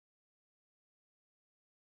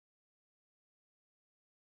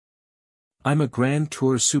I'm a Grand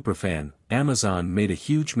Tour superfan. Amazon made a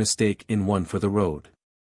huge mistake in One for the Road.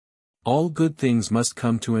 All good things must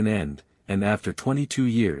come to an end, and after 22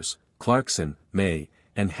 years, Clarkson, May,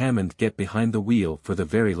 and Hammond get behind the wheel for the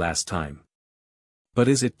very last time. But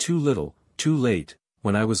is it too little, too late?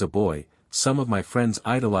 When I was a boy, some of my friends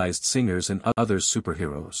idolized singers and others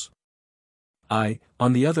superheroes. I,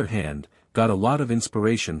 on the other hand, got a lot of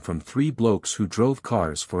inspiration from three blokes who drove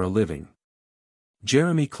cars for a living.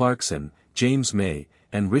 Jeremy Clarkson, James May,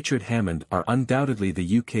 and Richard Hammond are undoubtedly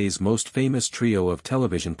the UK's most famous trio of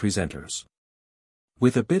television presenters.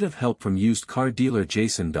 With a bit of help from used car dealer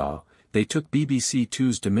Jason Dawe, they took BBC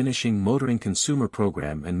Two's diminishing motoring consumer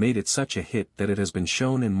program and made it such a hit that it has been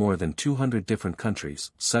shown in more than 200 different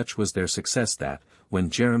countries. Such was their success that, when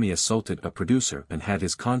Jeremy assaulted a producer and had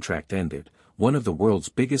his contract ended, one of the world's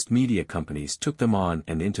biggest media companies took them on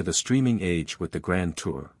and into the streaming age with the Grand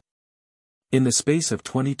Tour. In the space of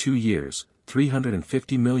 22 years,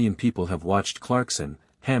 350 million people have watched Clarkson,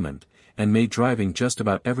 Hammond, and May driving just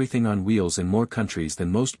about everything on wheels in more countries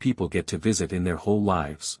than most people get to visit in their whole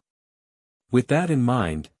lives. With that in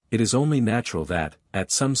mind, it is only natural that,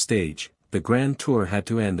 at some stage, the Grand Tour had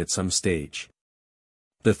to end at some stage.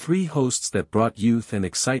 The three hosts that brought youth and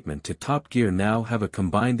excitement to Top Gear now have a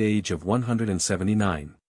combined age of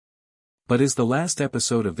 179. But is the last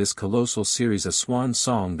episode of this colossal series a swan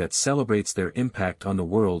song that celebrates their impact on the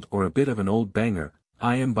world or a bit of an old banger?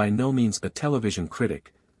 I am by no means a television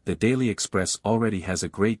critic. The Daily Express already has a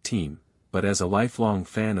great team, but as a lifelong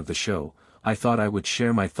fan of the show, I thought I would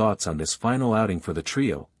share my thoughts on this final outing for the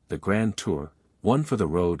trio. The Grand Tour, One for the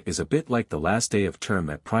Road, is a bit like the last day of term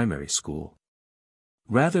at primary school.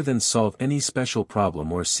 Rather than solve any special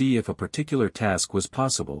problem or see if a particular task was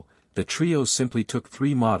possible, the trio simply took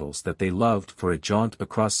three models that they loved for a jaunt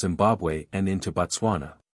across Zimbabwe and into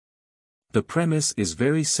Botswana. The premise is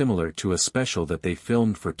very similar to a special that they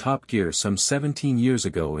filmed for Top Gear some 17 years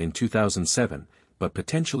ago in 2007, but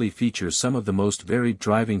potentially features some of the most varied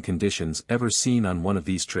driving conditions ever seen on one of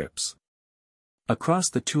these trips.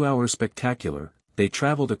 Across the 2-hour spectacular, they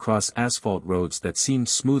traveled across asphalt roads that seemed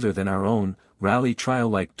smoother than our own, rally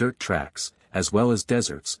trial-like dirt tracks, as well as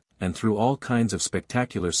deserts, and through all kinds of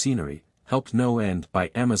spectacular scenery, helped no end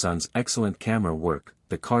by Amazon's excellent camera work.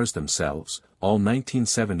 The cars themselves, all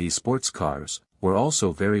 1970s sports cars, were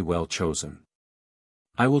also very well chosen.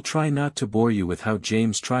 I will try not to bore you with how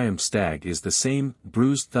James' Triumph Stag is the same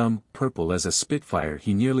bruised thumb purple as a Spitfire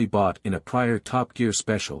he nearly bought in a prior Top Gear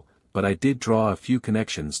special, but I did draw a few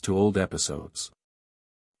connections to old episodes.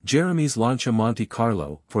 Jeremy's Lancia Monte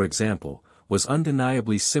Carlo, for example, was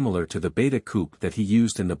undeniably similar to the Beta Coupe that he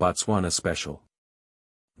used in the Botswana special.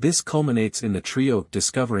 This culminates in the trio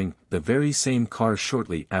discovering the very same car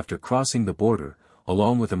shortly after crossing the border,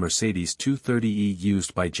 along with a Mercedes 230e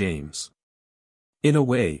used by James. In a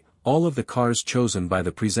way, all of the cars chosen by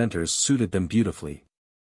the presenters suited them beautifully.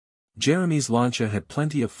 Jeremy's Lancia had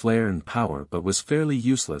plenty of flair and power but was fairly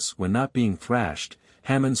useless when not being thrashed.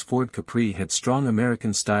 Hammond's Ford Capri had strong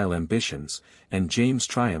American-style ambitions, and James'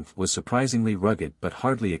 Triumph was surprisingly rugged but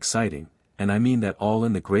hardly exciting, and I mean that all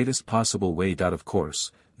in the greatest possible way. Of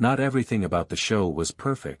course, not everything about the show was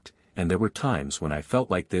perfect, and there were times when I felt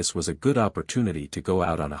like this was a good opportunity to go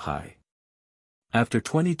out on a high. After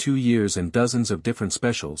 22 years and dozens of different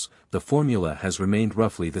specials, the formula has remained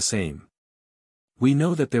roughly the same. We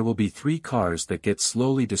know that there will be three cars that get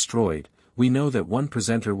slowly destroyed. We know that one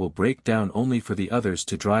presenter will break down only for the others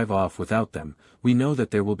to drive off without them. We know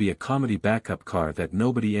that there will be a comedy backup car that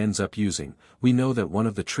nobody ends up using. We know that one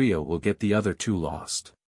of the trio will get the other two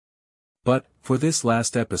lost. But, for this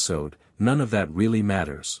last episode, none of that really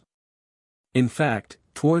matters. In fact,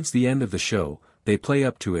 towards the end of the show, they play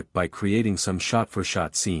up to it by creating some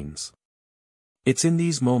shot-for-shot scenes. It's in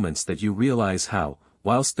these moments that you realize how,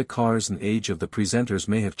 whilst the cars and age of the presenters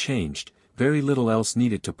may have changed, very little else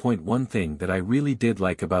needed to point. One thing that I really did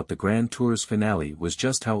like about the Grand Tour's finale was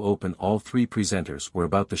just how open all three presenters were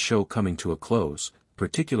about the show coming to a close,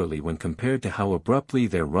 particularly when compared to how abruptly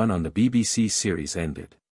their run on the BBC series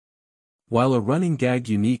ended. While a running gag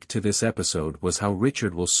unique to this episode was how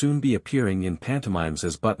Richard will soon be appearing in pantomimes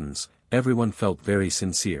as Buttons, everyone felt very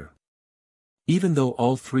sincere. Even though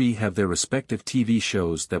all three have their respective TV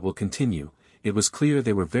shows that will continue, it was clear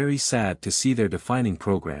they were very sad to see their defining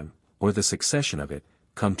program, or the succession of it,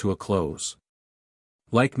 come to a close.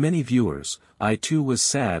 Like many viewers, I too was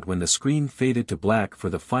sad when the screen faded to black for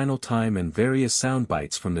the final time and various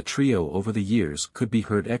soundbites from the trio over the years could be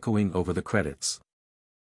heard echoing over the credits.